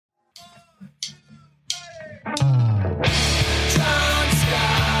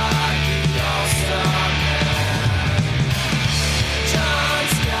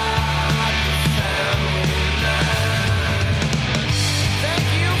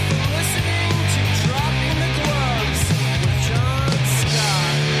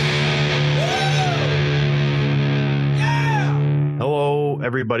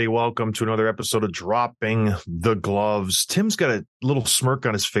Everybody, welcome to another episode of Dropping the Gloves. Tim's got a little smirk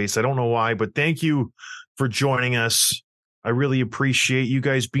on his face. I don't know why, but thank you for joining us. I really appreciate you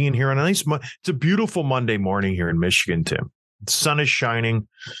guys being here on a nice it's a beautiful Monday morning here in Michigan, Tim. The sun is shining,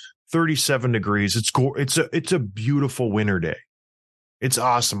 37 degrees. It's a beautiful winter day. It's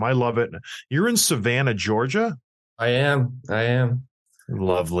awesome. I love it. You're in Savannah, Georgia? I am.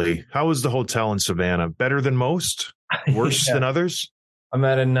 Lovely. How is the hotel in Savannah? Better than most? Worse than others? I'm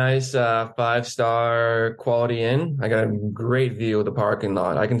at a nice 5-star quality inn. I got a great view of the parking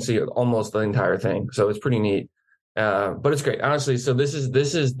lot. I can see almost the entire thing, so it's pretty neat. But it's great, honestly. So this is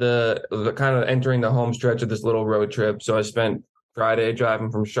the kind of entering the home stretch of this little road trip. So I spent Friday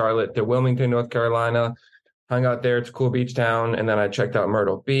driving from Charlotte to Wilmington, North Carolina. Hung out there. It's a cool beach town, and then I checked out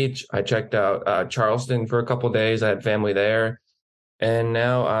Myrtle Beach. I checked out Charleston for a couple of days. I had family there. And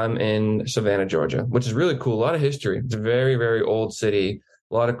now I'm in Savannah, Georgia, which is really cool. A lot of history. It's a very, very old city.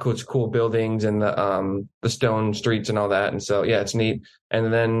 A lot of cool buildings and the stone streets and all that. And so, yeah, it's neat.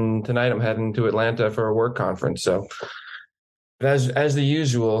 And then tonight I'm heading to Atlanta for a work conference. So as the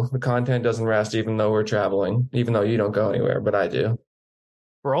usual, the content doesn't rest even though we're traveling, even though you don't go anywhere, but I do.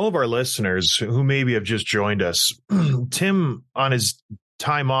 For all of our listeners who maybe have just joined us, Tim on his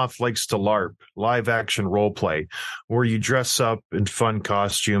time off likes to LARP, live action role play, where you dress up in fun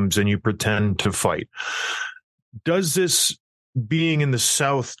costumes and you pretend to fight. Does this being in the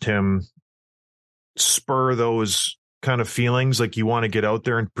South, Tim, spur those kind of feelings like you want to get out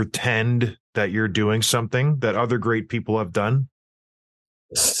there and pretend that you're doing something that other great people have done?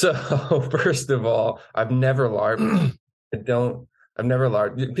 So first of all, I've never LARPed. I've never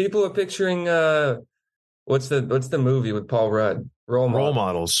LARPed. People are picturing what's the movie with Paul Rudd? Role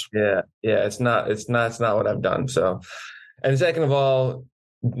models. Yeah. It's not what I've done. So, and second of all,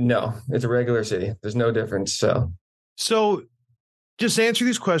 no, it's a regular city. There's no difference. So just answer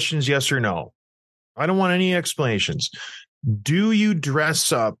these questions, yes or no. I don't want any explanations. Do you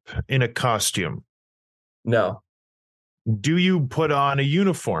dress up in a costume? No. Do you put on a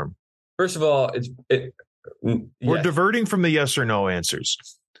uniform? First of all, we're diverting from the yes or no answers.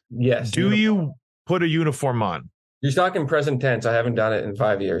 Yes. Do you put a uniform on? You're talking present tense. I haven't done it in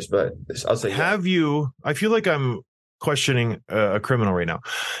 5 years, but I'll say have you? I feel like I'm questioning a criminal right now.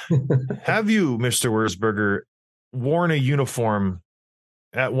 Have you, Mr. Wurzberger, worn a uniform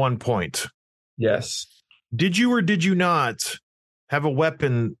at one point? Yes. Did you or did you not have a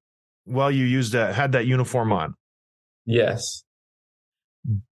weapon while you had that uniform on? Yes.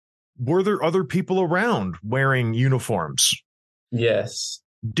 Were there other people around wearing uniforms? Yes.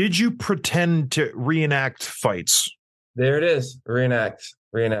 Did you pretend to reenact fights? There it is. Reenact.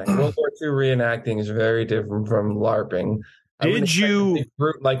 World War II reenacting is very different from LARPing. Did you,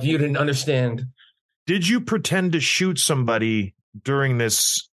 like you didn't understand? Did you pretend to shoot somebody during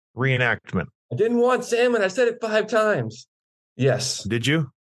this reenactment? I didn't want salmon. I said it 5 times. Yes. Did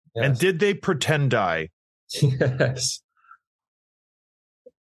you? Yes. And did they pretend die? Yes.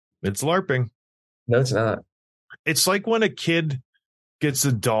 It's LARPing. No, it's not. It's like when a kid gets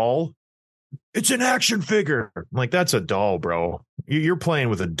a doll. It's an action figure. I'm like, that's a doll, bro. You're playing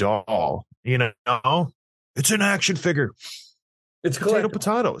with a doll. You know, it's an action figure. It's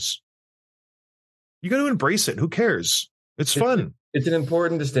potatoes. You got to embrace it. Who cares? It's fun. It's an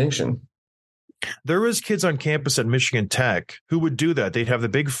important distinction. There was kids on campus at Michigan Tech who would do that. They'd have the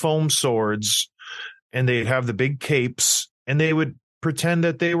big foam swords and they'd have the big capes and they would pretend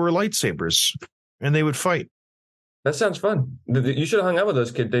that they were lightsabers and they would fight. That sounds fun. You should have hung out with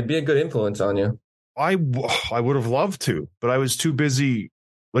those kids. They'd be a good influence on you. I would have loved to, but I was too busy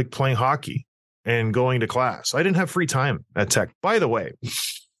like playing hockey and going to class. I didn't have free time at Tech. By the way,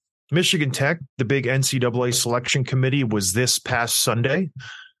 Michigan Tech, the big NCAA selection committee was this past Sunday.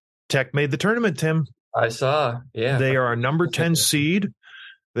 Tech made the tournament, Tim. I saw. Yeah. They are a number 10 seed.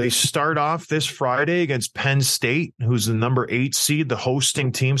 They start off this Friday against Penn State, who's the number 8 seed, the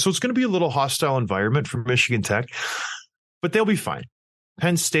hosting team. So it's going to be a little hostile environment for Michigan Tech, but they'll be fine.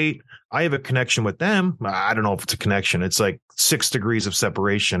 Penn State, I have a connection with them. I don't know if it's a connection. It's like 6 degrees of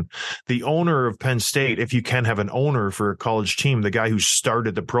separation. The owner of Penn State, if you can have an owner for a college team, the guy who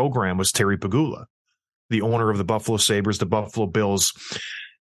started the program was Terry Pegula, the owner of the Buffalo Sabres, the Buffalo Bills.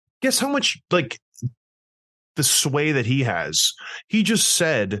 Guess how much, like, the sway that he has. He just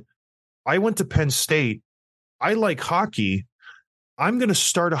said, I went to Penn State. I like hockey. I'm going to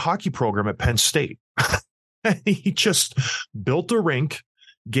start a hockey program at Penn State. He just built a rink,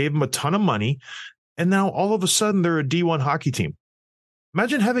 gave him a ton of money, and now all of a sudden they're a D1 hockey team.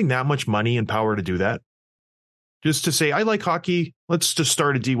 Imagine having that much money and power to do that. Just to say, I like hockey. Let's just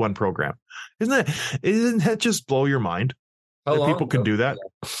start a D1 program. Isn't that just blow your mind? How that long people can ago? do that.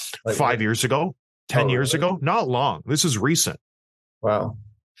 Like 5 years ago, 10 years really? ago, not long. This is recent. Wow.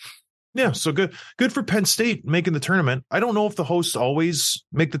 Yeah, so good for Penn State making the tournament. I don't know if the hosts always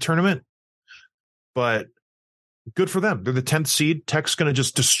make the tournament, but good for them. They're the 10th seed. Tech's going to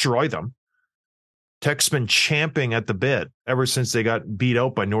just destroy them. Tech's been champing at the bit ever since they got beat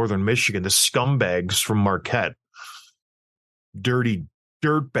out by Northern Michigan, the scumbags from Marquette. Dirty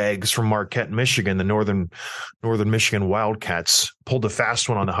dirtbags from Marquette, Michigan, the Northern Michigan Wildcats pulled a fast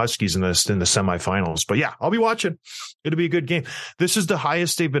one on the Huskies in the semifinals. But yeah, I'll be watching. It'll be a good game. This is the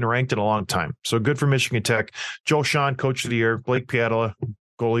highest they've been ranked in a long time. So good for Michigan Tech. Joe Sean, coach of the year. Blake Piatola,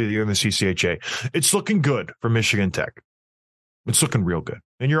 goalie of the year in the CCHA. It's looking good for Michigan Tech. It's looking real good.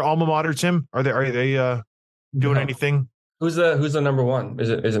 And your alma mater, Tim, are they doing anything? Who's the number one? Is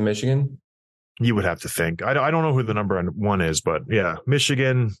it Michigan? You would have to think. I don't know who the number one is, but yeah,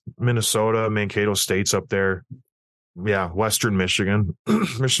 Michigan, Minnesota, Mankato State's up there. Yeah, Western Michigan.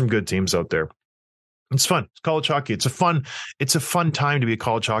 There's some good teams out there. It's fun. It's college hockey. It's a fun time to be a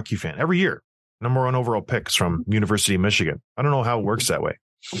college hockey fan. Every year, number one overall picks from University of Michigan. I don't know how it works that way.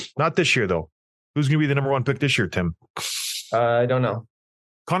 Not this year, though. Who's going to be the number one pick this year, Tim? I don't know.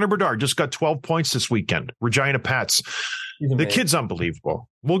 Connor Bedard just got 12 points this weekend. Regina Pats. The kid's unbelievable.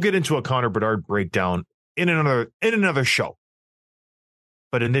 We'll get into a Connor Bedard breakdown in another show.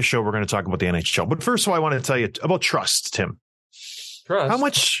 But in this show, we're going to talk about the NHL. But first of all, I want to tell you about trust, Tim. Trust?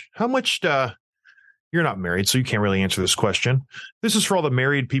 How much, you're not married, so you can't really answer this question. This is for all the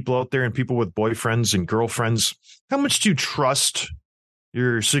married people out there and people with boyfriends and girlfriends. How much do you trust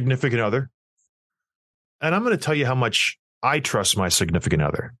your significant other? And I'm going to tell you how much I trust my significant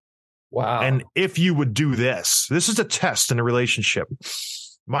other. Wow. And if you would do this is a test in a relationship.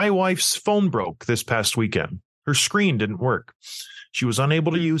 My wife's phone broke this past weekend. Her screen didn't work. She was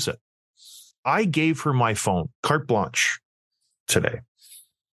unable to use it. I gave her my phone, carte blanche, today.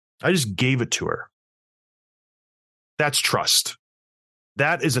 I just gave it to her. That's trust.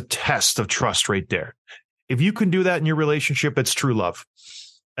 That is a test of trust right there. If you can do that in your relationship, it's true love.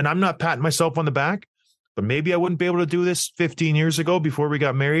 And I'm not patting myself on the back. But maybe I wouldn't be able to do this 15 years ago before we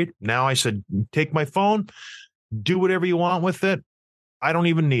got married. Now I said, take my phone, do whatever you want with it. I don't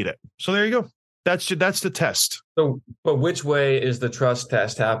even need it. So there you go. That's the test. So, but which way is the trust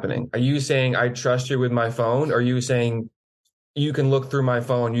test happening? Are you saying I trust you with my phone? Or are you saying you can look through my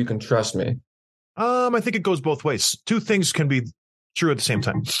phone, you can trust me? I think it goes both ways. Two things can be true at the same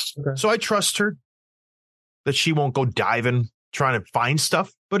time. Okay. So I trust her that she won't go diving, trying to find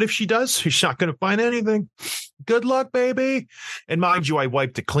stuff. But if she does, she's not going to find anything. Good luck, baby. And mind you, I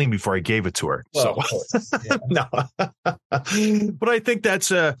wiped it clean before I gave it to her. Well, so no, but I think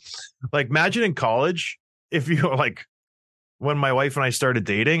that's like, imagine in college, if you like, when my wife and I started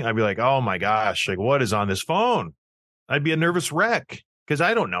dating, I'd be like, oh my gosh, like what is on this phone? I'd be a nervous wreck because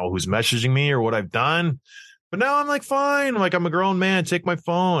I don't know who's messaging me or what I've done. But now I'm like, fine. Like, I'm a grown man. Take my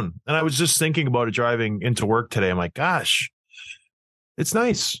phone. And I was just thinking about it driving into work today. I'm like, gosh, it's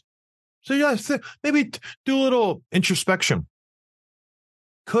nice. So yeah, maybe do a little introspection.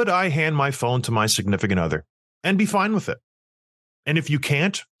 Could I hand my phone to my significant other and be fine with it? And if you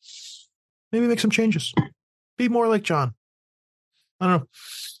can't, maybe make some changes. Be more like John. I don't know.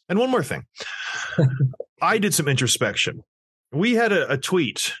 And one more thing. I did some introspection. We had a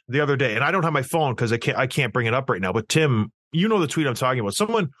tweet the other day, and I don't have my phone because I can't bring it up right now. But Tim, you know the tweet I'm talking about.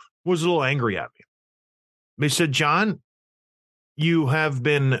 Someone was a little angry at me. They said, John, you have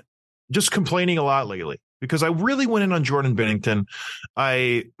been just complaining a lot lately because I really went in on Jordan Binnington.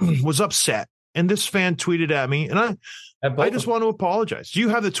 I was upset, and this fan tweeted at me, and I just want to apologize. Do you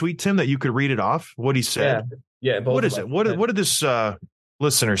have the tweet, Tim, that you could read it off? What he said? Yeah. What is it? What did this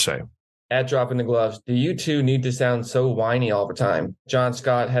listener say? At Dropping the Gloves, do you two need to sound so whiny all the time? John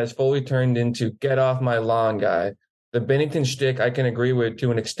Scott has fully turned into get off my lawn guy. The Binnington shtick I can agree with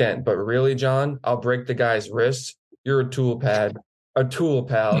to an extent, but really, John, I'll break the guy's wrists. You're a tool pal.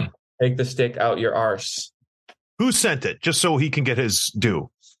 Take the stick out your arse. Who sent it? Just so he can get his due.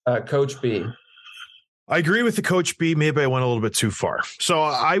 Coach B. I agree with the Coach B. Maybe I went a little bit too far. So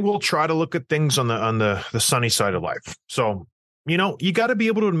I will try to look at things on the sunny side of life. So, you got to be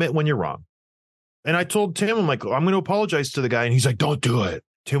able to admit when you're wrong. And I told Tim, I'm like, I'm going to apologize to the guy. And he's like, don't do it.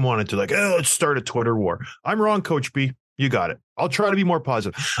 Tim wanted to let's start a Twitter war. I'm wrong, Coach B. You got it. I'll try to be more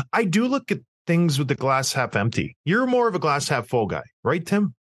positive. I do look at things with the glass half empty. You're more of a glass half full guy, right,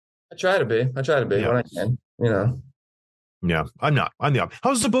 Tim? I try to be yeah. When I can, Yeah, I'm not. I'm the opposite.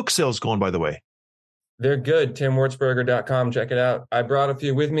 How's the book sales going, by the way? They're good. TimWurtzberger.com. Check it out. I brought a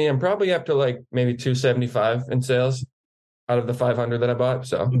few with me. I'm probably up to maybe 275 in sales out of the 500 that I bought.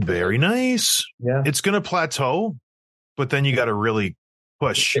 So very nice. Yeah. It's going to plateau. but then you got to really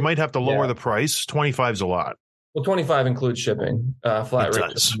push. You might have to lower the price. 25 is a lot. Well, 25 includes shipping, flat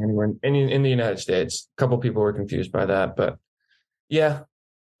rate shipping in the United States. A couple people were confused by that, but yeah,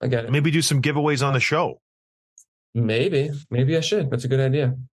 I get it. Maybe do some giveaways on the show. Maybe I should. That's a good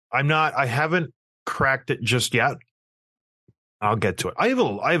idea. I haven't cracked it just yet. I'll get to it. I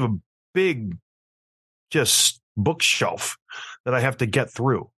have a big just bookshelf that I have to get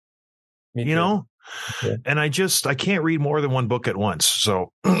through. You know? Yeah. And I can't read more than one book at once.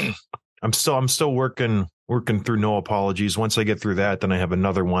 So I'm still working through No Apologies. Once I get through that, then I have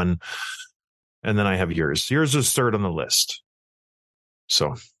another one. And then I have yours. Yours is third on the list.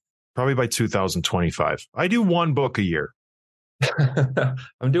 So probably by 2025. I do one book a year.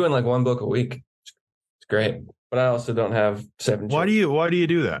 I'm doing like one book a week. It's great. But I also don't have 7 children. Why do you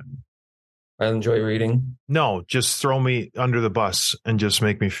do that? I enjoy reading. No, just throw me under the bus and just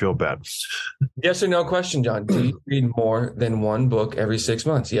make me feel bad. Yes or no question, John. Do you read more than one book every 6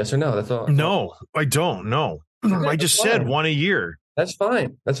 months? Yes or no? That's all. No, I don't. No. I just said one a year. That's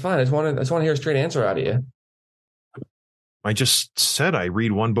fine. I just want to hear a straight answer out of you. I just said I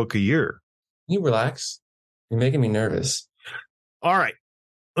read one book a year. Can you relax? You're making me nervous. All right.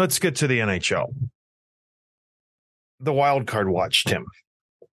 Let's get to the NHL. The Wildcard watch, Tim.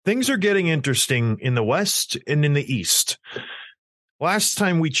 Things are getting interesting in the West and in the East. Last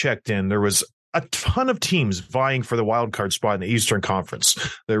time we checked in, there was a ton of teams vying for the Wildcard spot in the Eastern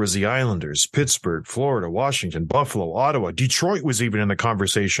Conference. There was the Islanders, Pittsburgh, Florida, Washington, Buffalo, Ottawa. Detroit was even in the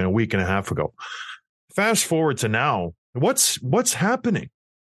conversation a week and a half ago. Fast forward to now. What's happening?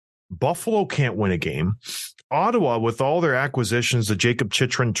 Buffalo can't win a game. Ottawa, with all their acquisitions, the Jacob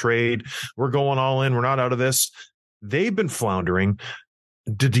Chychrun trade, we're going all in. We're not out of this. They've been floundering.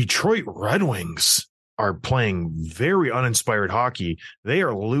 The Detroit Red Wings are playing very uninspired hockey. They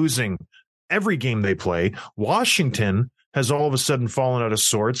are losing every game they play. Washington has all of a sudden fallen out of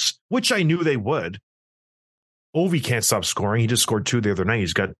sorts, which I knew they would. Ovi can't stop scoring. He just scored 2 the other night.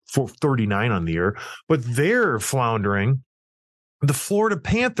 He's got 39 on the year, but they're floundering. The Florida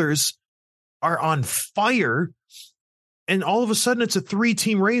Panthers are on fire, and all of a sudden it's a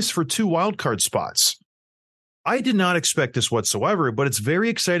 3-team race for 2 wildcard spots. I did not expect this whatsoever, but it's very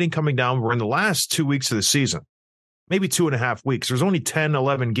exciting coming down. We're in the last 2 weeks of the season, maybe 2.5 weeks. There's only 10,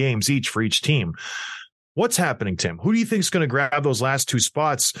 11 games each for each team. What's happening, Tim? Who do you think is going to grab those last 2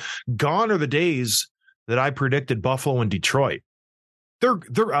 spots? Gone are the days that I predicted Buffalo and Detroit.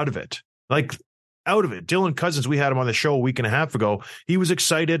 They're out of it. Like, out of it. Dylan Cousins, we had him on the show a week and a half ago. He was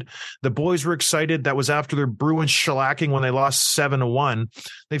excited. The boys were excited. That was after their Bruins shellacking when they lost 7-1.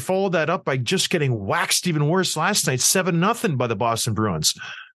 They followed that up by just getting waxed even worse last night, 7-0 by the Boston Bruins.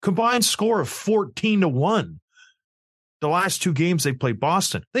 Combined score of 14-1. The last 2 games they played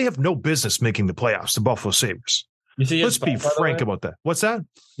Boston. They have no business making the playoffs, the Buffalo Sabres. Let's be frank about that. What's that?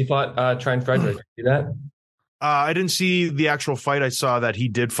 He fought Trent Frederick. See that? I didn't see the actual fight. I saw that he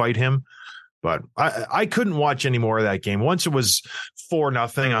did fight him. But I couldn't watch any more of that game. Once it was 4-0,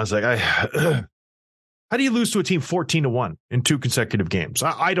 I was like, how do you lose to a team 14-1 in 2 consecutive games?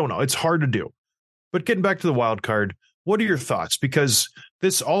 I don't know. It's hard to do. But getting back to the wild card, what are your thoughts? Because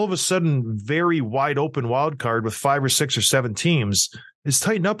this all of a sudden very wide open wild card with 5 or 6 or 7 teams is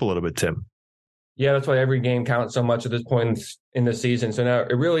tightened up a little bit, Tim. Yeah, that's why every game counts so much at this point in the season. So now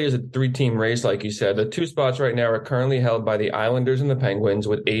it really is a 3-team race, like you said. The 2 spots right now are currently held by the Islanders and the Penguins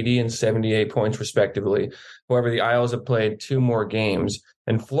with 80 and 78 points, respectively. However, the Isles have played 2 more games,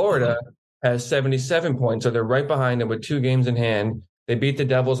 and Florida has 77 points. So they're right behind them with 2 games in hand. They beat the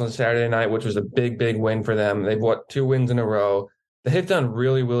Devils on Saturday night, which was a big, big win for them. They've won 2 wins in a row. They've done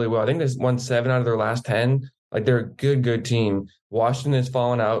really, really well. I think they've won 7 out of their last 10. Like, they're a good, good team. Washington has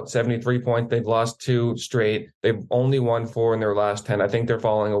fallen out, 73 points. They've lost 2 straight. They've only won 4 in their last 10. I think they're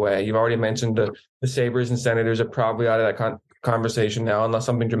falling away. You've already mentioned the Sabres and Senators are probably out of that conversation now, unless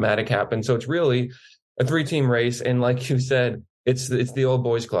something dramatic happens. So it's really a 3-team race. And like you said, it's the old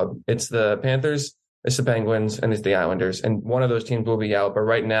boys club. It's the Panthers, it's the Penguins, and it's the Islanders. And one of those teams will be out. But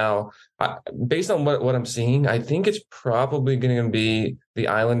right now, based on what I'm seeing, I think it's probably going to be the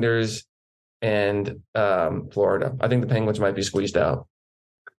Islanders and Florida. I think the Penguins might be squeezed out.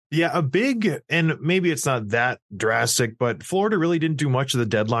 Yeah, a big, and maybe it's not that drastic, but Florida really didn't do much of the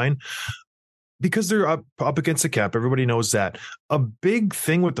deadline because they're up against the cap. Everybody knows that. A big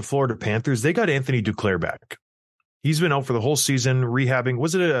thing with the Florida Panthers, they got Anthony Duclair back. He's been out for the whole season rehabbing.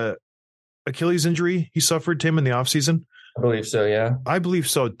 Was it a Achilles injury he suffered, Tim, in the offseason? I believe so, yeah. I believe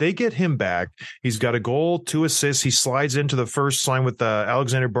so. They get him back. He's got a goal, 2 assists. He slides into the first line with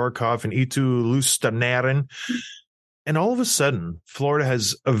Alexander Barkov and Eetu Luostanainen. And all of a sudden, Florida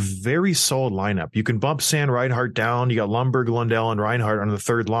has a very solid lineup. You can bump Sam Reinhart down. You got Lundberg, Lundell, and Reinhart on the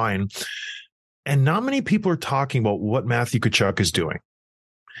third line. And not many people are talking about what Matthew Tkachuk is doing.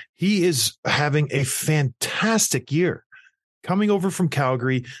 He is having a fantastic year. Coming over from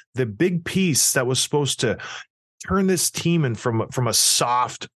Calgary, the big piece that was supposed to turn this team in from a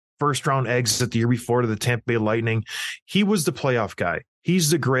soft first-round exit the year before to the Tampa Bay Lightning, he was the playoff guy.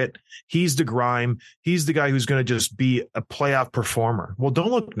 He's the grit. He's the grime. He's the guy who's going to just be a playoff performer. Well, don't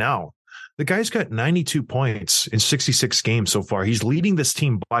look now. The guy's got 92 points in 66 games so far. He's leading this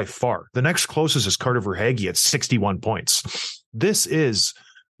team by far. The next closest is Carter Verhaeghe at 61 points. This is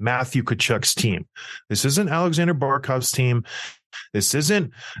Matthew Tkachuk's team. This isn't Alexander Barkov's team. This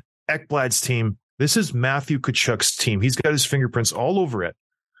isn't Ekblad's team. This is Matthew Tkachuk's team. He's got his fingerprints all over it.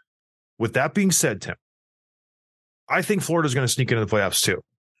 With that being said, Tim, I think Florida's going to sneak into the playoffs too.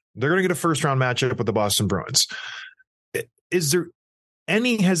 They're going to get a first-round matchup with the Boston Bruins. Is there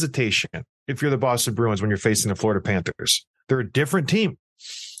any hesitation if you're the Boston Bruins when you're facing the Florida Panthers? They're a different team.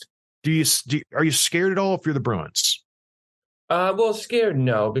 Are you scared at all if you're the Bruins? Well, scared,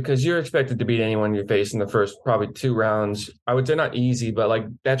 no, because you're expected to beat anyone you face in the first probably 2 rounds. I would say not easy, but like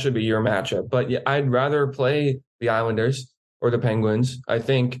that should be your matchup. But yeah, I'd rather play the Islanders or the Penguins, I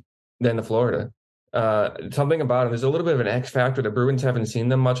think, than the Florida. Something about them, there's a little bit of an X factor. The Bruins haven't seen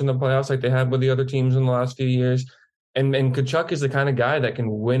them much in the playoffs like they have with the other teams in the last few years. And Tkachuk is the kind of guy that can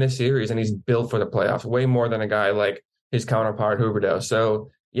win a series, and he's built for the playoffs way more than a guy like his counterpart, Huberdeau. So,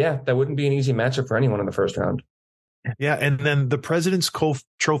 yeah, that wouldn't be an easy matchup for anyone in the first round. Yeah, and then the President's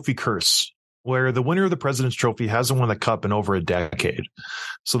Trophy curse, where the winner of the President's Trophy hasn't won the cup in over a decade.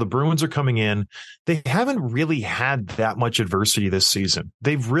 So the Bruins are coming in. They haven't really had that much adversity this season.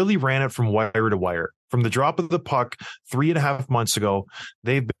 They've really ran it from wire to wire. From the drop of the puck 3.5 months ago,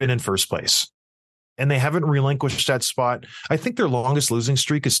 they've been in first place. And they haven't relinquished that spot. I think their longest losing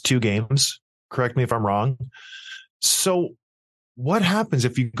streak is 2 games. Correct me if I'm wrong. So what happens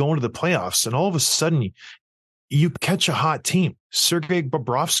if you go into the playoffs and all of a sudden you catch a hot team? Sergei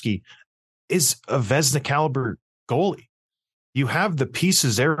Bobrovsky is a Vezina caliber goalie. You have the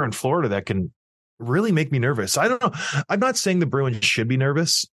pieces there in Florida that can really make me nervous. I don't know. I'm not saying the Bruins should be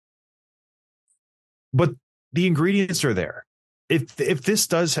nervous, but the ingredients are there. If this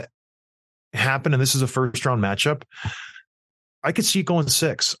does happen and this is a first round matchup, I could see it going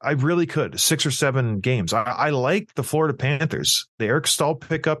 6. I really could. 6 or 7 games. I like the Florida Panthers. The Eric Stahl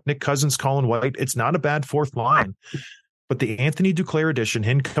pickup, Nick Cousins, Colin White. It's not a bad fourth line. But the Anthony Duclair addition,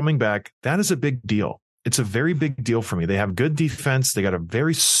 him coming back, that is a big deal. It's a very big deal for me. They have good defense. They got a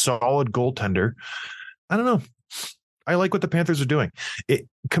very solid goaltender. I don't know. I like what the Panthers are doing.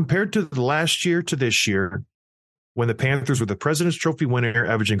 Compared to last year to this year, when the Panthers were the President's Trophy winner,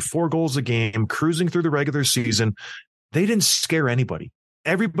 averaging 4 goals a game, cruising through the regular season, they didn't scare anybody.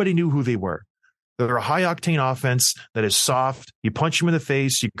 Everybody knew who they were. They're a high-octane offense that is soft. You punch them in the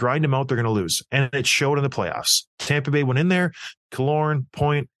face, you grind them out, they're going to lose. And it showed in the playoffs. Tampa Bay went in there, Killorn,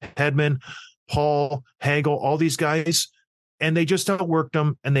 Point, Hedman, Paul, Hagel, all these guys, and they just outworked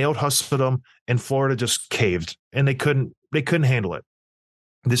them, and they out-hustled them, and Florida just caved, and they couldn't handle it.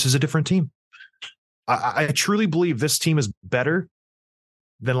 This is a different team. I truly believe this team is better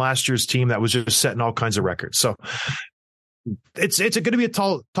than last year's team that was just setting all kinds of records. So it's going to be a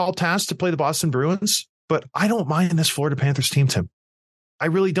tall task to play the Boston Bruins, but I don't mind this Florida Panthers team, Tim. I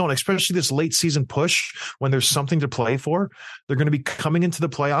really don't, especially this late season push when there's something to play for. They're going to be coming into the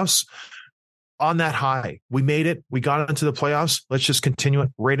playoffs on that high. We made it. We got into the playoffs. Let's just continue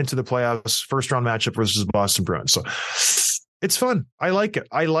it right into the playoffs. First round matchup versus the Boston Bruins. So it's fun. I like it.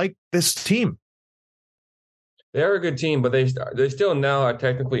 I like this team. They're a good team, but they still now are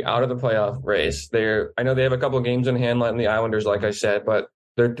technically out of the playoff race. I know they have a couple of games in hand, like the Islanders, like I said, but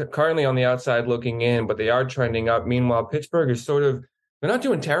they're currently on the outside looking in, but they are trending up. Meanwhile, Pittsburgh is they're not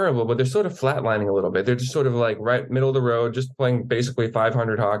doing terrible, but they're sort of flatlining a little bit. They're just sort of like right middle of the road, just playing basically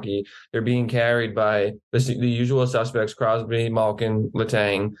 500 hockey. They're being carried by the usual suspects, Crosby, Malkin,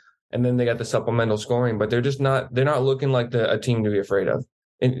 Letang, and then they got the supplemental scoring, but they're not looking like a team to be afraid of.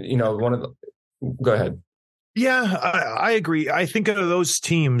 And, go ahead. Yeah, I agree. I think out of those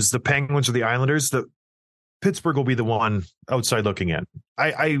teams, the Penguins or the Islanders, the Pittsburgh will be the one outside looking in.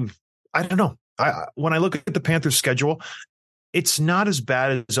 I don't know. When I look at the Panthers' schedule, it's not as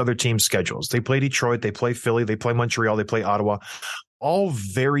bad as other teams' schedules. They play Detroit, they play Philly, they play Montreal, they play Ottawa. All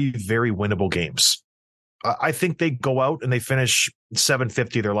very, very winnable games. I think they go out and they finish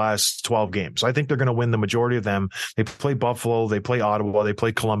 750 their last 12 games. I think they're going to win the majority of them. They play Buffalo, they play Ottawa, they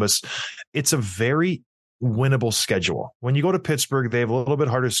play Columbus. It's a very winnable schedule. When you go to Pittsburgh, they have a little bit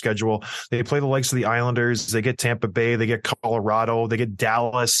harder schedule. They play the likes of the Islanders. They get Tampa Bay. They get Colorado. They get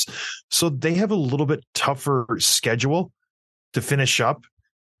Dallas. So they have a little bit tougher schedule to finish up.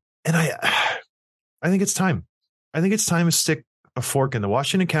 And I think it's time. I think it's time to stick a fork in the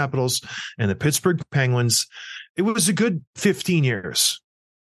Washington Capitals and the Pittsburgh Penguins. It was a good 15 years.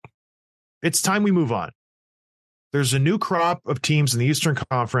 It's time we move on. There's a new crop of teams in the Eastern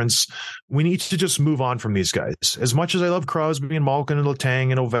Conference. We need to just move on from these guys. As much as I love Crosby and Malkin and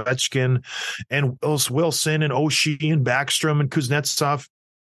Letang and Ovechkin and Wilson and Oshie and Backstrom and Kuznetsov,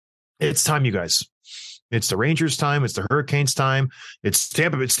 it's time, you guys. It's the Rangers' time. It's the Hurricanes' time. It's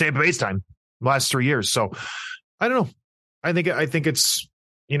Tampa Bay's time. Last 3 years. So I don't know. I think it's,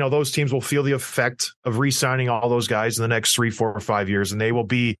 those teams will feel the effect of re-signing all those guys in the next 3, 4, or 5 years, and they will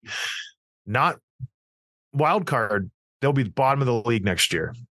be not wild card. They'll be the bottom of the league next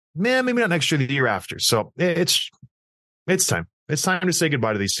year. Man, maybe not next year, the year after. So it's time. It's time to say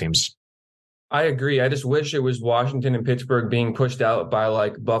goodbye to these teams. I agree. I just wish it was Washington and Pittsburgh being pushed out by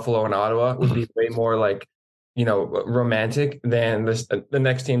like Buffalo and Ottawa would be way more like, romantic than the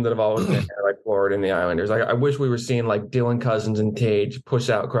next team that have always been there, like Florida and the Islanders. Like, I wish we were seeing like Dylan Cousins and Tage push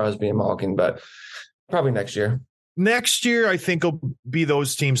out Crosby and Malkin, but probably next year. Next year, I think will be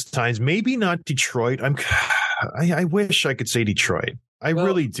those teams' times. Maybe not Detroit. I wish I could say Detroit. I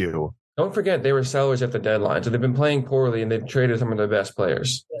really do. Don't forget they were sellers at the deadline, so they've been playing poorly and they've traded some of their best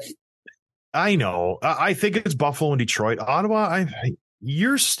players. I know. I think it's Buffalo and Detroit. Ottawa.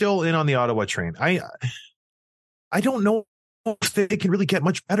 You're still in on the Ottawa train. I don't know if they can really get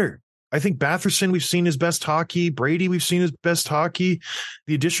much better. I think Batherson, we've seen his best hockey. Brady, we've seen his best hockey.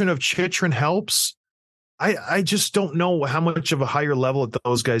 The addition of Chychrun helps. I just don't know how much of a higher level that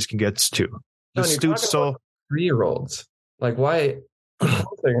those guys can get to. The Stutes, so 3-year-olds. Like, why are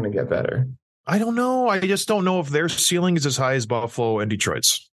they going to get better? I don't know. I just don't know if their ceiling is as high as Buffalo and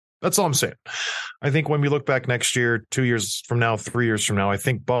Detroit's. That's all I'm saying. I think when we look back next year, 2 years from now, 3 years from now, I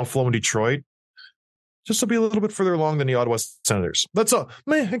think Buffalo and Detroit just will be a little bit further along than the Ottawa Senators. That's all.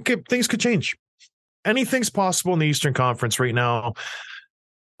 Man, things could change. Anything's possible in the Eastern Conference right now.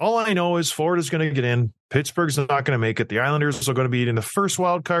 All I know is Florida's going to get in. Pittsburgh's not going to make it. The Islanders are going to be in the first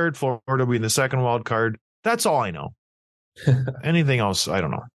wild card. Florida will be in the second wild card. That's all I know. Anything else, I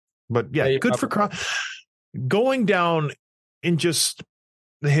don't know. But yeah, good for going down in just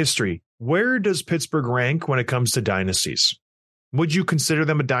the history. Where does Pittsburgh rank when it comes to dynasties? Would you consider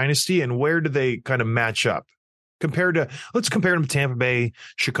them a dynasty, and where do they kind of match up? Let's compare them to Tampa Bay,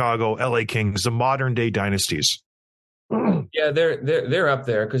 Chicago, LA Kings, the modern day dynasties. Yeah, they're up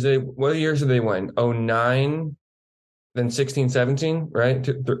there because what years did they win? 09, then 16, 17, right?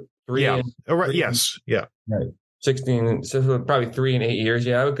 Three. Yeah. Right. Yes. Yeah. Right. 16, so probably 3 and 8 years.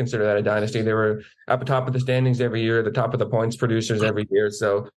 Yeah, I would consider that a dynasty. They were at the top of the standings every year, the top of the points producers every year.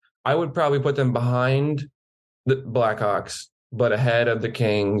 So I would probably put them behind the Blackhawks, but ahead of the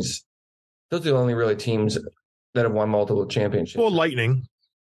Kings. Those are the only really teams that have won multiple championships. Well, Lightning.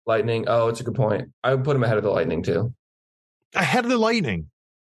 Oh, it's a good point. I would put them ahead of the Lightning too. Ahead of the Lightning.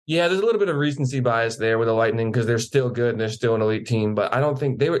 Yeah, there's a little bit of recency bias there with the Lightning because they're still good and they're still an elite team. But I don't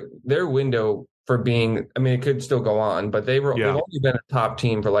think their window for being, I mean, it could still go on, but they've only been a top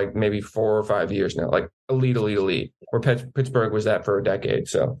team for like maybe 4 or 5 years now, like elite, where Pittsburgh was that for a decade.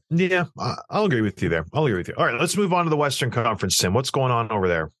 So yeah, I'll agree with you there. All right, let's move on to the Western Conference, Tim. What's going on over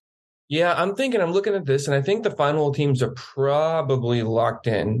there? Yeah, I'm looking at this, and I think the final teams are probably locked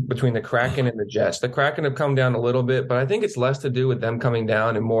in between the Kraken and the Jets. The Kraken have come down a little bit, but I think it's less to do with them coming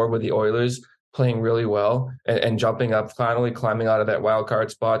down and more with the Oilers playing really well and jumping up, finally climbing out of that wild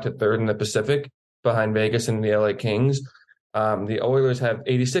card spot to third in the Pacific behind Vegas and the LA Kings. The Oilers have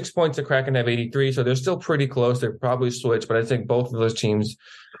 86 points, the Kraken have 83, so they're still pretty close. They're probably switched, but I think both of those teams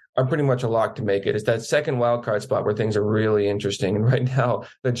are pretty much a lock to make it. It's that second wild card spot where things are really interesting. And right now,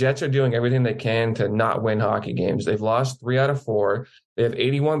 the Jets are doing everything they can to not win hockey games. They've lost 3 out of 4. They have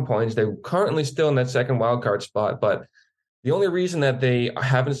 81 points. They're currently still in that second wild card spot, but the only reason that they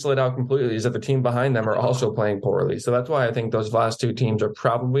haven't slid out completely is that the team behind them are also playing poorly. So that's why I think those last 2 teams are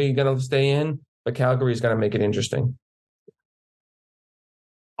probably going to stay in, but Calgary is going to make it interesting.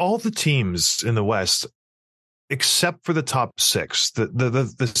 All the teams in the West, except for the top 6,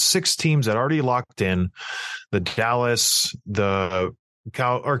 the 6 teams that already locked in, the Dallas, not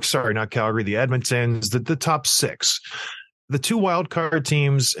Calgary, the Edmontons, the top 6, the 2 wild card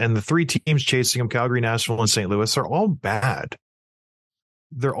teams and the 3 teams chasing them, Calgary, Nashville, and St. Louis, are all bad.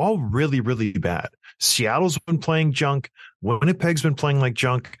 They're all really, really bad. Seattle's been playing junk. Winnipeg's been playing like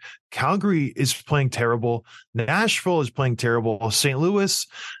junk. Calgary is playing terrible. Nashville is playing terrible. St. Louis,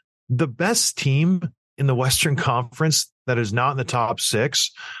 the best team in the Western Conference that is not in the top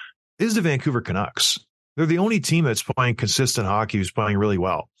 6 is the Vancouver Canucks. They're the only team that's playing consistent hockey who's playing really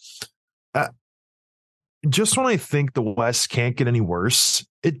well. Just when I think the West can't get any worse,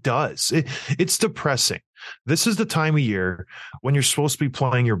 it does. It's depressing. This is the time of year when you're supposed to be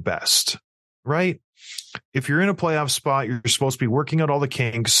playing your best, right? If you're in a playoff spot, you're supposed to be working out all the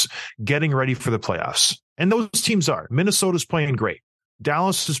kinks, getting ready for the playoffs. And those teams are. Minnesota's playing great.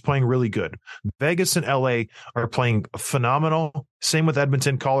 Dallas is playing really good. Vegas and LA are playing phenomenal. Same with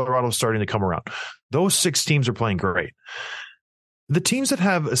Edmonton. Colorado's starting to come around. Those 6 teams are playing great. The teams that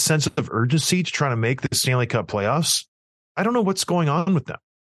have a sense of urgency to try to make the Stanley Cup playoffs, I don't know what's going on with them.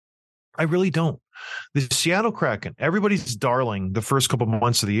 I really don't. The Seattle Kraken, everybody's darling the first couple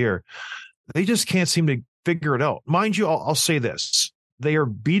months of the year. They just can't seem to figure it out. Mind you, I'll say this. They are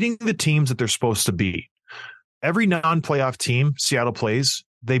beating the teams that they're supposed to beat. Every non-playoff team Seattle plays,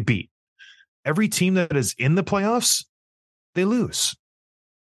 they beat. Every team that is in the playoffs, they lose.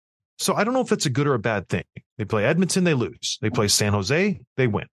 So I don't know if that's a good or a bad thing. They play Edmonton, they lose. They play San Jose, they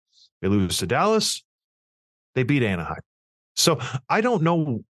win. They lose to Dallas, they beat Anaheim. So I don't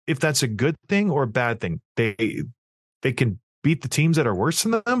know if that's a good thing or a bad thing. They can beat the teams that are worse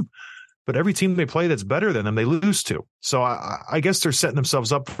than them, but every team they play that's better than them, they lose to. So I guess they're setting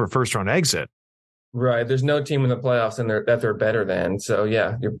themselves up for a first-round exit. Right. There's no team in the playoffs that they're better than. So,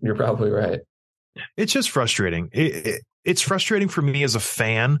 yeah, you're probably right. It's just frustrating. It's frustrating for me as a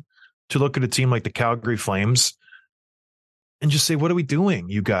fan to look at a team like the Calgary Flames and just say, what are we doing,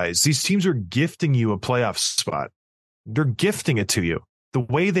 you guys? These teams are gifting you a playoff spot. They're gifting it to you. The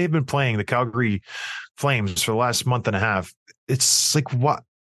way they've been playing the Calgary Flames for the last month and a half, it's what?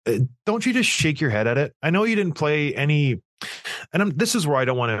 Don't you just shake your head at it? I know you didn't play any, and this is where I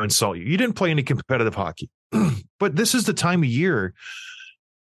don't want to insult you. You didn't play any competitive hockey, but this is the time of year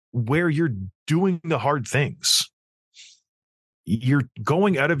where you're doing the hard things. You're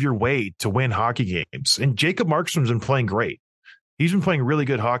going out of your way to win hockey games. And Jacob Markstrom's been playing great. He's been playing really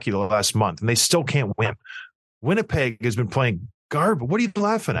good hockey the last month, and they still can't win. Winnipeg has been playing garbage. What are you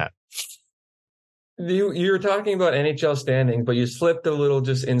laughing at? You were talking about NHL standings, but you slipped a little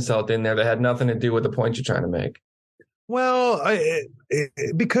just insult in there that had nothing to do with the point you're trying to make. Well,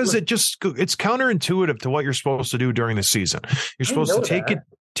 because it's counterintuitive to what you're supposed to do during the season. You're supposed to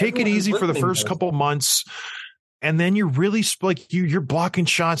take it easy for the first couple of months, and then you're really you're blocking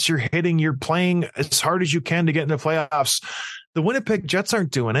shots, you're hitting, you're playing as hard as you can to get in the playoffs. The Winnipeg Jets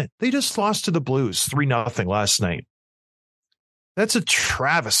aren't doing it. They just lost to the Blues 3-0 last night. That's a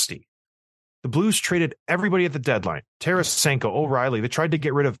travesty. The Blues traded everybody at the deadline. Tarasenko, O'Reilly. They tried to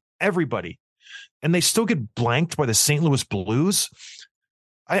get rid of everybody, and they still get blanked by the St. Louis Blues.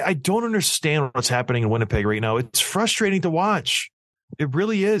 I don't understand what's happening in Winnipeg right now. It's frustrating to watch. It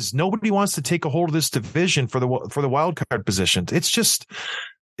really is. Nobody wants to take a hold of this division for the wildcard positions.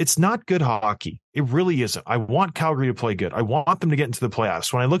 It's not good hockey. It really isn't. I want Calgary to play good. I want them to get into the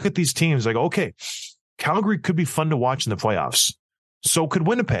playoffs. When I look at these teams, I go, okay, Calgary could be fun to watch in the playoffs. So could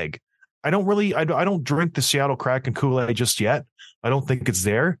Winnipeg. I don't drink the Seattle Kraken Kool-Aid just yet. I don't think it's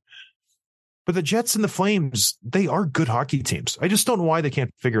there. But the Jets and the Flames, they are good hockey teams. I just don't know why they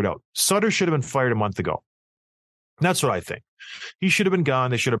can't figure it out. Sutter should have been fired a month ago. That's what I think. He should have been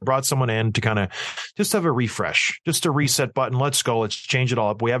gone. They should have brought someone in to kind of just have a refresh, just a reset button. Let's go. Let's change it all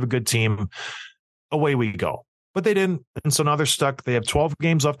up. We have a good team. Away we go. But they didn't. And so now they're stuck. They have 12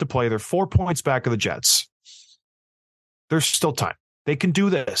 games left to play. They're 4 points back of the Jets. There's still time. They can do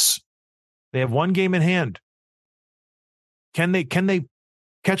this. They have 1 game in hand. Can they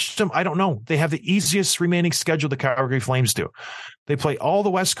catch them? I don't know. They have the easiest remaining schedule the Calgary Flames do. They play all the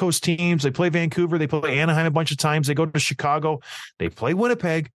West Coast teams. They play Vancouver. They play Anaheim a bunch of times. They go to Chicago. They play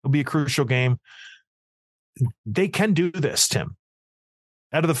Winnipeg. It'll be a crucial game. They can do this, Tim.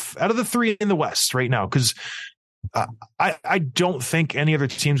 Out of the 3 in the West right now, because I don't think any other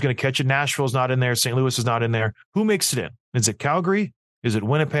team's going to catch it. Nashville's not in there. St. Louis is not in there. Who makes it in? Is it Calgary? Is it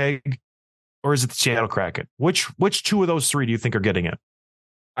Winnipeg? Or is it the Seattle Kraken? Which 2 of those 3 do you think are getting it?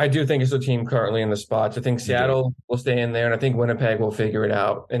 I do think it's the team currently in the spots. I think Seattle will stay in there, and I think Winnipeg will figure it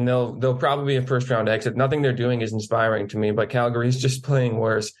out. And they'll probably be a first-round exit. Nothing they're doing is inspiring to me, but Calgary's just playing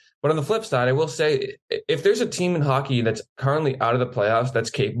worse. But on the flip side, I will say, if there's a team in hockey that's currently out of the playoffs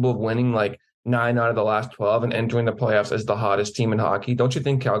that's capable of winning like 9 out of the last 12 and entering the playoffs as the hottest team in hockey, don't you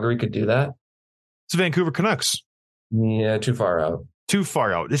think Calgary could do that? It's the Vancouver Canucks. Yeah, too far out. Too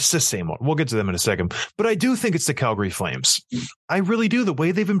far out. It's the same one. We'll get to them in a second. But I do think it's the Calgary Flames. I really do. The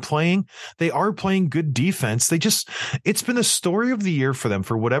way they've been playing, they are playing good defense. It's been the story of the year for them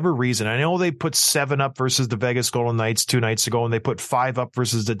for whatever reason. I know they put 7 up versus the Vegas Golden Knights 2 nights ago, and they put 5 up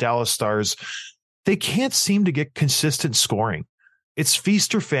versus the Dallas Stars they can't seem to get consistent scoring. It's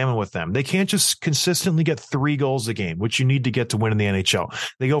feast or famine with them. They can't just consistently get 3 goals a game, which you need to get to win in the NHL.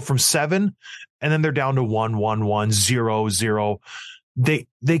 They go from 7 and then they're down to 1-1-1, 0-0.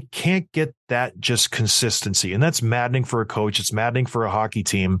 They can't get that just consistency. And that's maddening for a coach. It's maddening for a hockey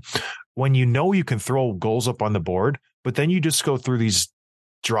team when you know you can throw goals up on the board, but then you just go through these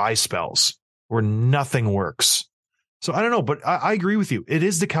dry spells where nothing works. So I don't know, but I agree with you. It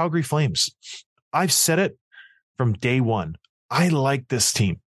is the Calgary Flames. I've said it from day one. I like this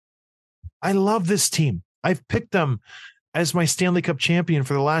team. I love this team. I've picked them as my Stanley Cup champion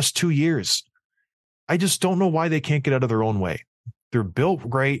for the last 2 years. I just don't know why they can't get out of their own way. They're built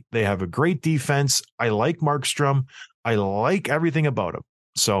great. They have a great defense. I like Markstrom. I like everything about him.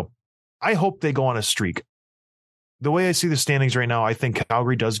 So I hope they go on a streak. The way I see the standings right now, I think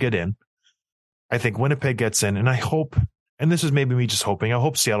Calgary does get in. I think Winnipeg gets in. And I hope, and this is maybe me just hoping, I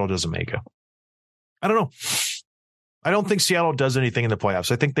hope Seattle doesn't make it. I don't know. I don't think Seattle does anything in the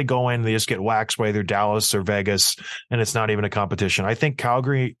playoffs. I think they go in, they just get waxed by either Dallas or Vegas, and it's not even a competition. I think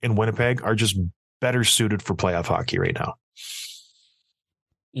Calgary and Winnipeg are just better suited for playoff hockey right now.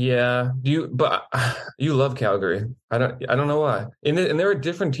 Yeah, but you love Calgary. I don't know why. And they're a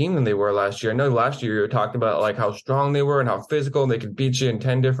different team than they were last year. I know last year you were talking about like how strong they were and how physical, and they could beat you in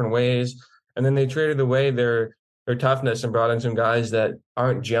 10 different ways. And then they traded away their toughness and brought in some guys that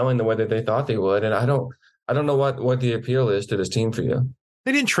aren't gelling the way that they thought they would. And I don't know what the appeal is to this team for you.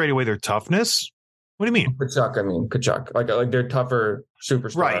 They didn't trade away their toughness. What do you mean? Kachuk. Like they're tougher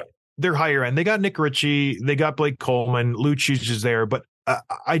superstar. Right. They're higher end. They got Nick Ritchie. They got Blake Coleman. Lucic is there. But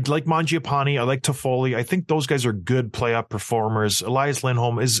I like Mangiapane. I like Toffoli. I think those guys are good playoff performers. Elias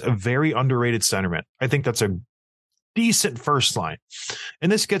Lindholm is a very underrated centerman. I think that's a decent first line. And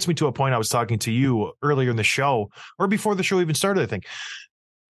this gets me to a point I was talking to you earlier in the show, or before the show even started, I think.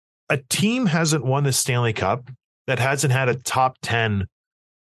 A team hasn't won the Stanley Cup that hasn't had a top 10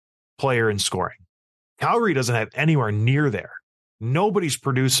 player in scoring. Calgary doesn't have anywhere near there. Nobody's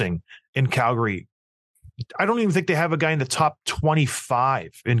producing in Calgary. I don't even think they have a guy in the top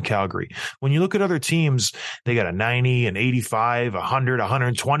 25 in Calgary. When you look at other teams, they got a 90, an 85, 100,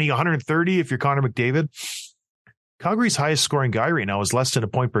 120, 130 if you're Connor McDavid. Calgary's highest scoring guy right now is less than a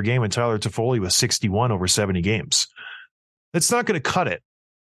point per game, and Tyler Toffoli was 61 over 70 games. That's not going to cut it.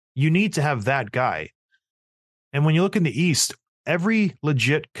 You need to have that guy. And when you look in the East, every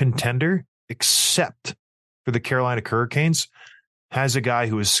legit contender, except for the Carolina Hurricanes, has a guy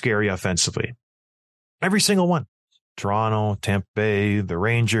who is scary offensively. Every single one. Toronto, Tampa Bay, the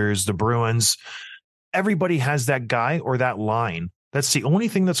Rangers, the Bruins. Everybody has that guy or that line. That's the only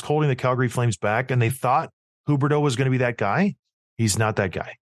thing that's holding the Calgary Flames back. And they thought Huberdeau was going to be that guy. He's not that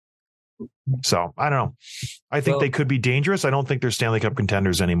guy. So I don't know. I think they could be dangerous. I don't think they're Stanley Cup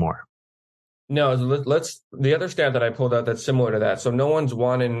contenders anymore. No, let's the other stat that I pulled out that's similar to that. So no one's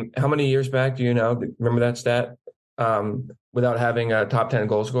won in how many years back? Do you know? Remember that stat? Without having a top 10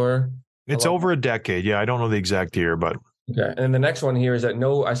 goal scorer? It's over a decade. Yeah, I don't know the exact year, but okay. And the next one here is that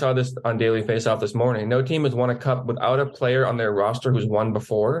I saw this on Daily Faceoff this morning. No team has won a cup without a player on their roster who's won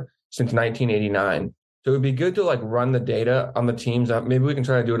before since 1989. So it would be good to like run the data on the teams. Maybe we can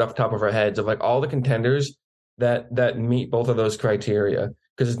try to do it off the top of our heads of like all the contenders that meet both of those criteria.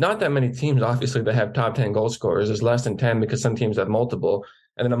 Because it's not that many teams, obviously, that have top 10 goal scorers. There's less than 10 because some teams have multiple.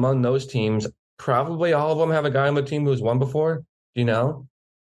 And then among those teams, probably all of them have a guy on the team who's won before. Do you know?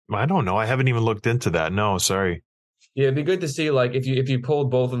 I don't know. I haven't even looked into that. No, sorry. Yeah, it'd be good to see like if you pulled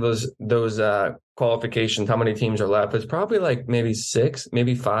both of those qualifications, how many teams are left. It's probably like maybe 6,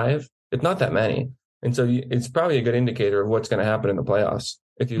 maybe 5. It's not that many. And so it's probably a good indicator of what's going to happen in the playoffs.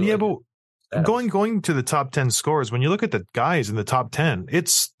 But going to the top 10 scores, when you look at the guys in the top 10,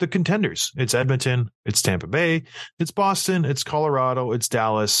 it's the contenders. It's Edmonton, it's Tampa Bay, it's Boston, it's Colorado, it's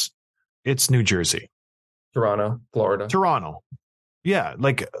Dallas, it's New Jersey. Toronto, Florida. Toronto. Yeah,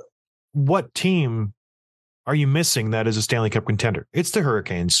 like what team are you missing that is a Stanley Cup contender? It's the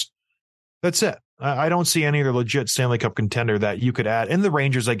Hurricanes. That's it. I don't see any other legit Stanley Cup contender that you could add. And the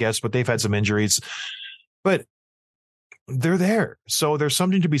Rangers, I guess, but they've had some injuries. But they're there. So there's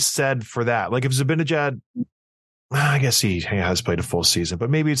something to be said for that. Like if Zibanejad, I guess he has played a full season, but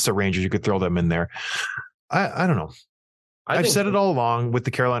maybe it's the Rangers. You could throw them in there. I don't know. I've said it all along with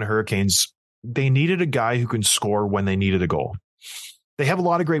the Carolina Hurricanes. They needed a guy who can score when they needed a goal. They have a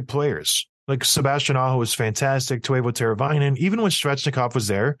lot of great players. Like Sebastian Aho was fantastic. Teuvo Teravainen. Even when Svechnikov was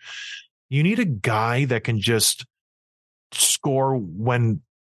there, you need a guy that can just score when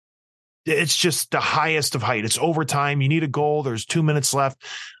it's just the highest of height. It's overtime. You need a goal. There's 2 minutes left.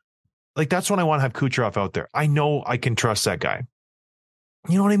 Like that's when I want to have Kucherov out there. I know I can trust that guy.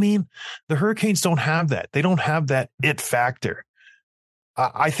 You know what I mean? The Hurricanes don't have that. They don't have that it factor.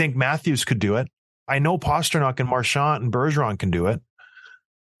 I think Matthews could do it. I know Pasternak and Marchand and Bergeron can do it.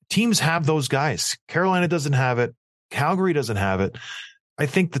 Teams have those guys. Carolina doesn't have it. Calgary doesn't have it. I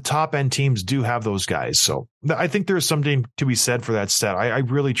think the top end teams do have those guys. So I think there's something to be said for that stat. I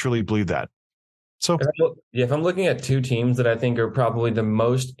really, truly believe that. So if I'm looking at two teams that I think are probably the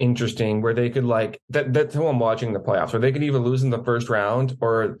most interesting, where they could that's who I'm watching the playoffs, where they could either lose in the first round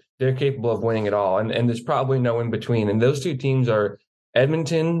or they're capable of winning it all. And there's probably no in between. And those two teams are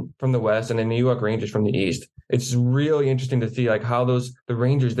Edmonton from the West and the New York Rangers from the East. It's really interesting to see how the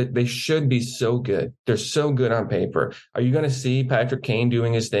Rangers, they should be so good. They're so good on paper. Are you going to see Patrick Kane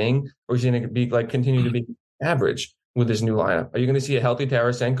doing his thing, or is he going to be continue to be average with this new lineup? Are you going to see a healthy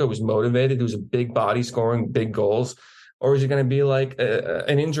Tarasenko who's motivated, who's a big body scoring big goals? Or is he going to be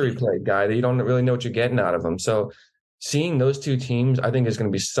an injury plagued guy that you don't really know what you're getting out of him? So seeing those two teams, I think is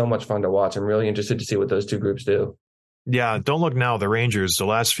going to be so much fun to watch. I'm really interested to see what those two groups do. Yeah, don't look now. The Rangers, the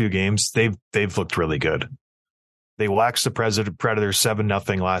last few games, they've looked really good. They waxed the Predators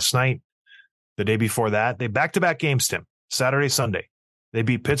 7-0 last night. The day before that, they back-to-back games, Tim. Saturday, Sunday. They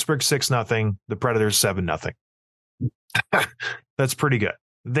beat Pittsburgh 6-0, the Predators 7-0. That's pretty good.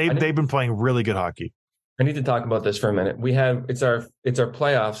 They've been playing really good hockey. I need to talk about this for a minute. It's our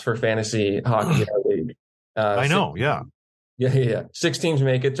playoffs for fantasy hockey in our league. I know, yeah. Yeah. 6 teams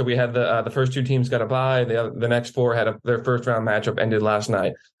make it. So we had the first 2 teams got a bye. The next 4 had their first round matchup ended last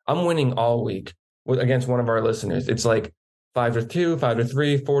night. I'm winning all week against one of our listeners. It's 5-2,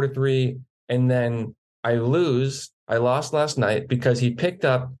 5-3, 4-3, and then I lose. I lost last night because he picked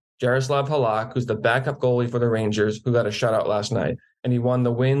up Jaroslav Halak, who's the backup goalie for the Rangers, who got a shutout last night, and he won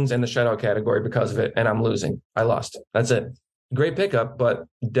the wins and the shutout category because of it. And I'm losing. I lost. That's it. Great pickup, but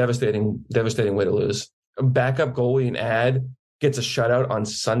devastating way to lose. A backup goalie and ad gets a shutout on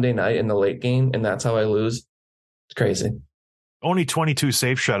Sunday night in the late game, and that's how I lose. It's crazy. Only 22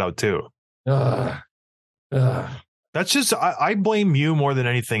 save shutout too. That's just I blame you more than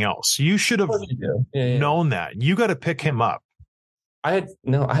anything else. You should have known that. You got to pick him up. I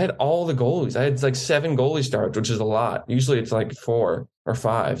had all the goalies. I had 7 goalie starts, which is a lot. Usually it's 4 or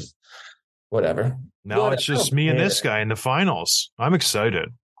 5, whatever. Now it's just me and this guy in the finals. I'm excited.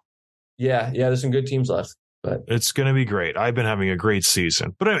 Yeah. There's some good teams left, but it's going to be great. I've been having a great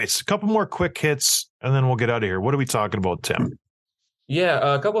season. But anyways, a couple more quick hits, and then we'll get out of here. What are we talking about, Tim?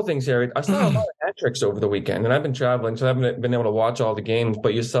 Yeah, a couple of things here. I saw a lot of hat tricks over the weekend, and I've been traveling, so I haven't been able to watch all the games.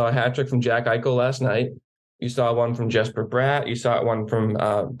 But you saw a hat trick from Jack Eichel last night. You saw one from Jesper Bratt. You saw one from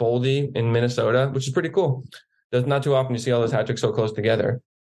Boldy in Minnesota, which is pretty cool. There's not too often you see all those hat tricks so close together.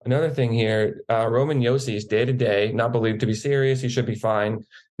 Another thing here, Roman Yossi's day-to-day, not believed to be serious. He should be fine.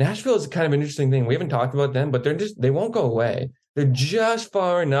 Nashville is kind of an interesting thing. We haven't talked about them, but they won't go away. They're just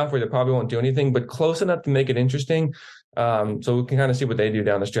far enough where they probably won't do anything, but close enough to make it interesting. So we can kind of see what they do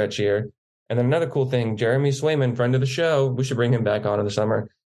down the stretch here. And then another cool thing, Jeremy Swayman, friend of the show, we should bring him back on in the summer.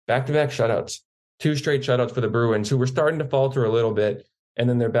 Back-to-back shutouts. 2 straight shutouts for the Bruins, who were starting to falter a little bit. And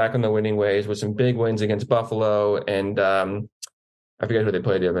then they're back on the winning ways with some big wins against Buffalo. And I forget who they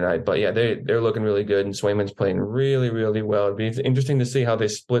played the other night. But yeah, they're looking really good. And Swayman's playing really, really well. It'd be interesting to see how they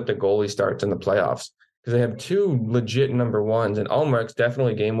split the goalie starts in the playoffs, because they have 2 legit number ones. And Allmark's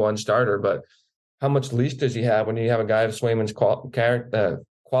definitely game 1 starter. But how much leash does he have when you have a guy of Swayman's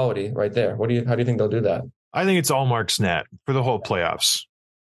quality right there? How do you think they'll do that? I think it's Allmark's net for the whole playoffs.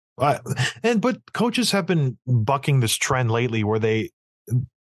 But coaches have been bucking this trend lately where they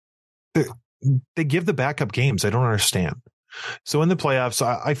give the backup games. I don't understand. So in the playoffs,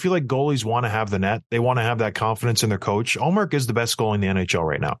 I feel like goalies want to have the net. They want to have that confidence in their coach. Allmark is the best goalie in the NHL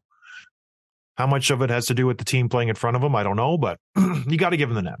right now. How much of it has to do with the team playing in front of him, I don't know, but you got to give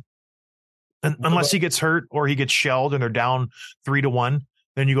him the net. And unless he gets hurt or he gets shelled and they're down 3-1,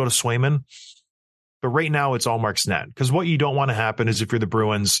 then you go to Swayman. But right now it's Allmark's net, because what you don't want to happen is, if you're the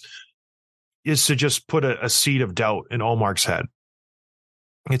Bruins, is to just put a seed of doubt in Allmark's head.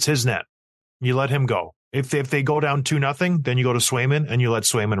 It's his net. You let him go. If they go down 2-0, then you go to Swayman and you let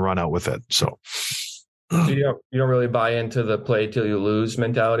Swayman run out with it. So you don't really buy into the play till you lose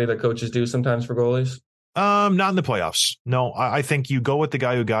mentality that coaches do sometimes for goalies? Not in the playoffs. No, I think you go with the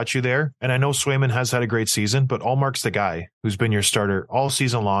guy who got you there. And I know Swayman has had a great season, but Allmark's the guy who's been your starter all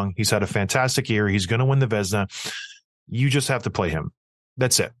season long. He's had a fantastic year. He's going to win the Vezina. You just have to play him.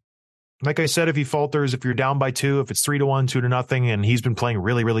 That's it. Like I said, if he falters, if you're down by 2, if it's 3-1, 2-0, and he's been playing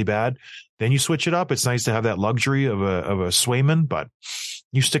really, really bad, then you switch it up. It's nice to have that luxury of a Swayman, but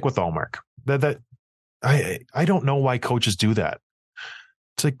you stick with Allmark. I don't know why coaches do that.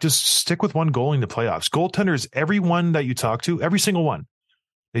 It's just stick with one goal in the playoffs. Goaltenders, everyone that you talk to, every single one,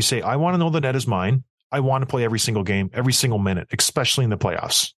 They say, I want to know the net is mine. I want to play every single game, every single minute, especially in the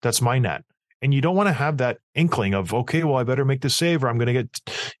playoffs. That's my net. And you don't want to have that inkling of, okay, well, I better make the save or I'm going to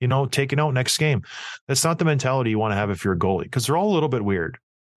get, taken out next game. That's not the mentality you want to have if you're a goalie, because they're all a little bit weird.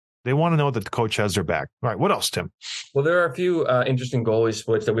 They want to know that the coach has their back. All right, what else, Tim? Well, there are a few interesting goalie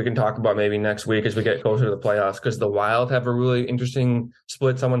splits that we can talk about maybe next week as we get closer to the playoffs, because the Wild have a really interesting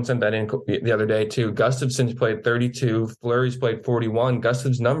split. Someone sent that in the other day, too. Gustafson's played 32. Fleury's played 41.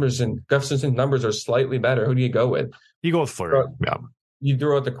 Gustafson's numbers are slightly better. Who do you go with? You go with Fleury. Yeah. You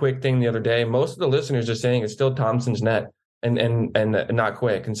threw out the Quick thing the other day. Most of the listeners are saying it's still Thompson's net and not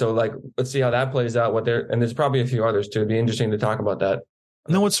Quick. And so, let's see how that plays out. And there's probably a few others, too. It'd be interesting to talk about that.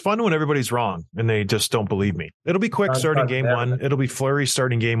 No, it's fun when everybody's wrong and they just don't believe me. It'll be Quick starting game one. It'll be Fleury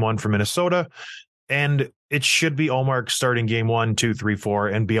starting game one for Minnesota. And it should be Ullmark starting game 1, 2, 3, 4,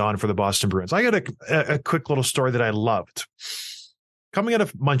 and beyond for the Boston Bruins. I got a quick little story that I loved. Coming out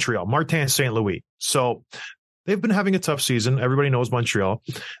of Montreal, Martin St. Louis. So they've been having a tough season. Everybody knows Montreal.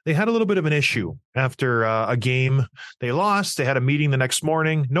 They had a little bit of an issue after a game. They lost. They had a meeting the next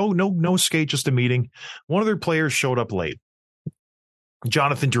morning. No skate, just a meeting. One of their players showed up late.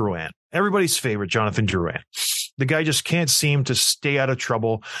 Jonathan Drouin, everybody's favorite, Jonathan Drouin. The guy just can't seem to stay out of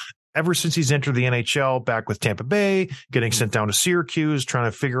trouble ever since he's entered the NHL, back with Tampa Bay, getting sent down to Syracuse, trying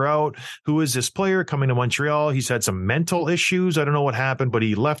to figure out who is this player coming to Montreal. He's had some mental issues. I don't know what happened, but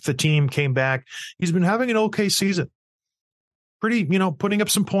he left the team, came back. He's been having an okay season. Pretty, putting up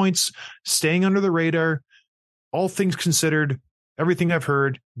some points, staying under the radar, all things considered, everything I've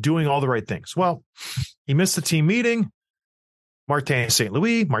heard, doing all the right things. Well, he missed the team meeting. Martin St.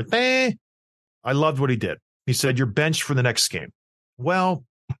 Louis, I loved what he did. He said, you're benched for the next game. Well,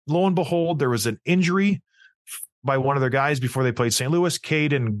 lo and behold, there was an injury by one of their guys before they played St. Louis.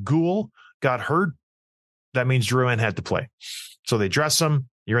 Caden Gould got hurt. That means Drouin had to play. So they dress him.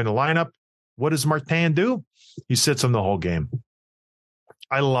 You're in the lineup. What does Martin do? He sits him the whole game.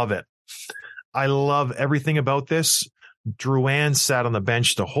 I love it. I love everything about this. Drouin sat on the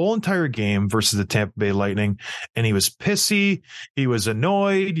bench the whole entire game versus the Tampa Bay Lightning, and he was pissy. He was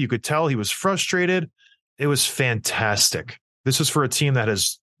annoyed. You could tell he was frustrated. It was fantastic. This is for a team that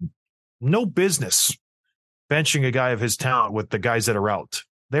has no business benching a guy of his talent with the guys that are out.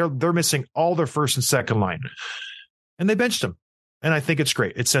 They're missing all their first and second line, and they benched him. And I think it's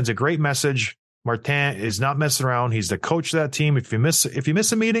great. It sends a great message. Martin is not messing around. He's the coach of that team. If you miss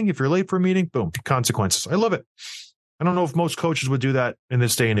a meeting, if you're late for a meeting, boom, consequences. I love it. I don't know if most coaches would do that in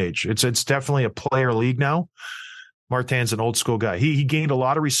this day and age. It's definitely a player league now. Martin's an old school guy. He gained a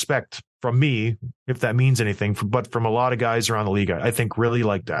lot of respect from me, if that means anything, but from a lot of guys around the league. I think really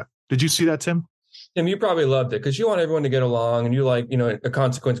like that. Did you see that, Tim? Tim, you probably loved it because you want everyone to get along and you like, a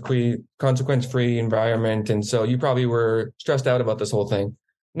consequence-free environment. And so you probably were stressed out about this whole thing.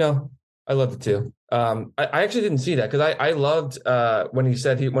 No, I loved it too. I actually didn't see that because I loved when he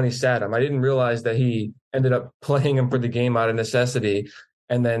sat him. I didn't realize that he ended up playing him for the game out of necessity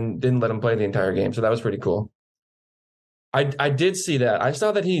and then didn't let him play the entire game. So that was pretty cool. I did see that. I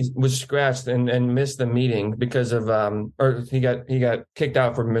saw that he was scratched and missed the meeting because of or he got kicked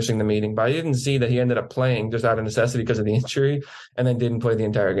out for missing the meeting. But I didn't see that he ended up playing just out of necessity because of the injury and then didn't play the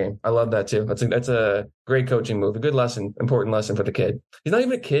entire game. I love that too. That's a great coaching move, a good lesson, important lesson for the kid. He's not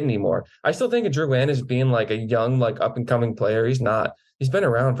even a kid anymore. I still think of Drouin as being like a young, up and coming player. He's not. He's been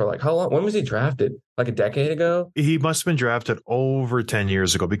around for how long? When was he drafted? Like a decade ago? He must have been drafted over 10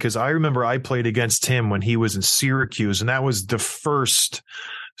 years ago because I remember I played against him when he was in Syracuse, and that was the first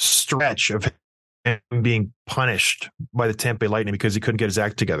stretch of him being punished by the Tampa Bay Lightning because he couldn't get his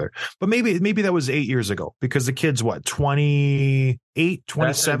act together. But maybe that was 8 years ago because the kid's 28,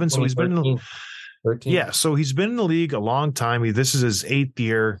 27. So he's been in 13. Yeah, so he's been in the league a long time. This is his 8th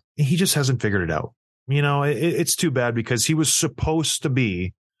year. He just hasn't figured it out. It's too bad because he was supposed to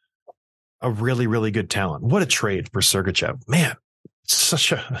be a really, really good talent. What a trade for Sergachev. Man,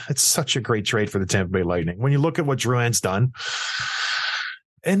 it's such a great trade for the Tampa Bay Lightning. When you look at what Drouin's done,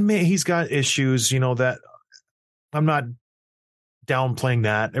 and he's got issues, that I'm not downplaying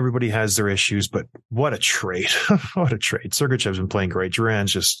that. Everybody has their issues, but what a trade. What a trade. Sergachev's been playing great.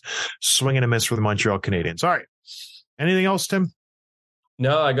 Drouin's just swinging a miss for the Montreal Canadiens. All right. Anything else, Tim?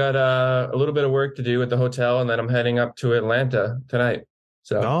 No, I got a little bit of work to do at the hotel, and then I'm heading up to Atlanta tonight.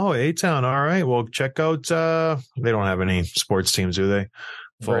 So, A-Town. All right. Well, check out. They don't have any sports teams, do they?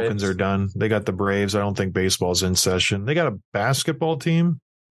 Falcons are done. They got the Braves. I don't think baseball's in session. They got a basketball team.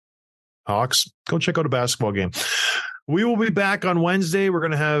 Hawks. Go check out a basketball game. We will be back on Wednesday. We're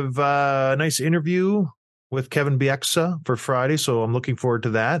going to have a nice interview with Kevin Bieksa for Friday, so I'm looking forward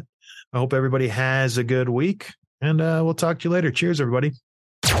to that. I hope everybody has a good week, and we'll talk to you later. Cheers, everybody.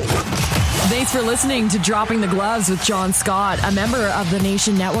 Thanks for listening to Dropping the Gloves with John Scott, a member of the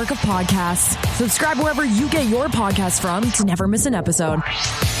Nation Network of Podcasts. Subscribe wherever you get your podcasts from to never miss an episode.